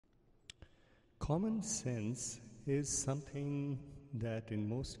Common sense is something that in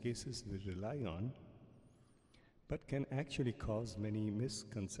most cases we rely on, but can actually cause many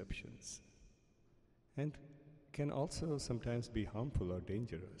misconceptions and can also sometimes be harmful or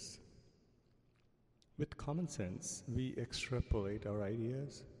dangerous. With common sense, we extrapolate our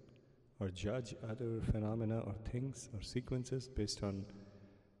ideas or judge other phenomena or things or sequences based on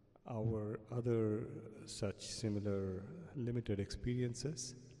our other such similar limited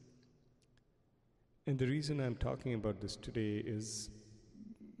experiences. And the reason I'm talking about this today is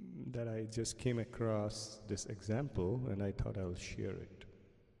that I just came across this example and I thought I'll share it.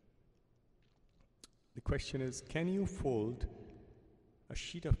 The question is, can you fold a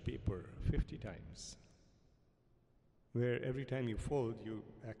sheet of paper 50 times? Where every time you fold, you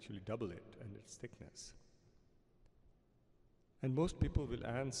actually double it and its thickness. And most people will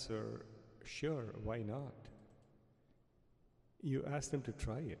answer, sure, why not? You ask them to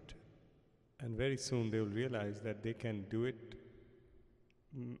try it. And very soon they will realize that they can do it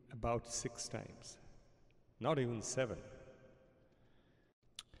about 6 times, not even 7.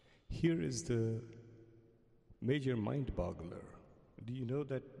 Here is the major mind boggler. Do you know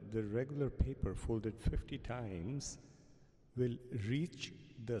that the regular paper folded 50 times will reach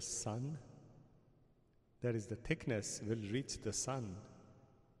the sun? That is, the thickness will reach the sun,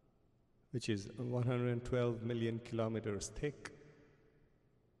 which is 112 million kilometers thick.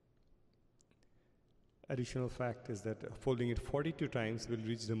 Additional fact is that folding it 42 times will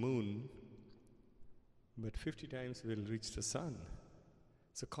reach the moon, but 50 times will reach the sun.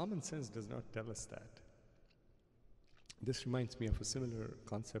 So common sense does not tell us that. This reminds me of a similar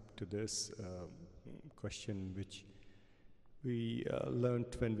concept to this question, which we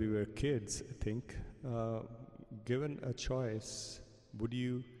learned when we were kids, I think. Given a choice,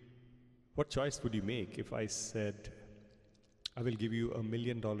 what choice would you make if I said, I will give you $1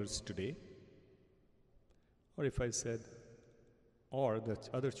 million today? Or if I said, or the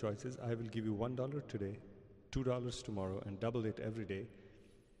other choice is, I will give you $1 today, $2 tomorrow, and double it every day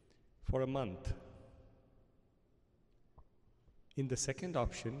for a month. In the second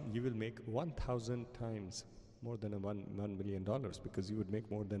option, you will make 1,000 times more than $1 million, because you would make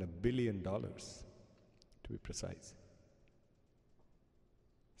more than $1 billion, to be precise.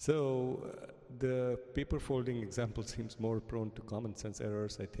 So the paper folding example seems more prone to common sense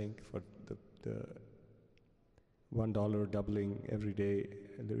errors, I think, for the $1 doubling every day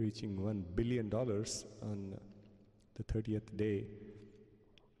and reaching $1 billion on the 30th day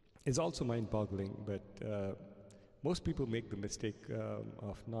is also mind-boggling, but most people make the mistake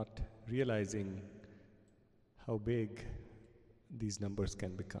of not realizing how big these numbers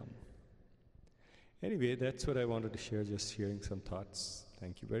can become. Anyway, that's what I wanted to share, just sharing some thoughts.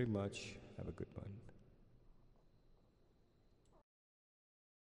 Thank you very much. Have a good one.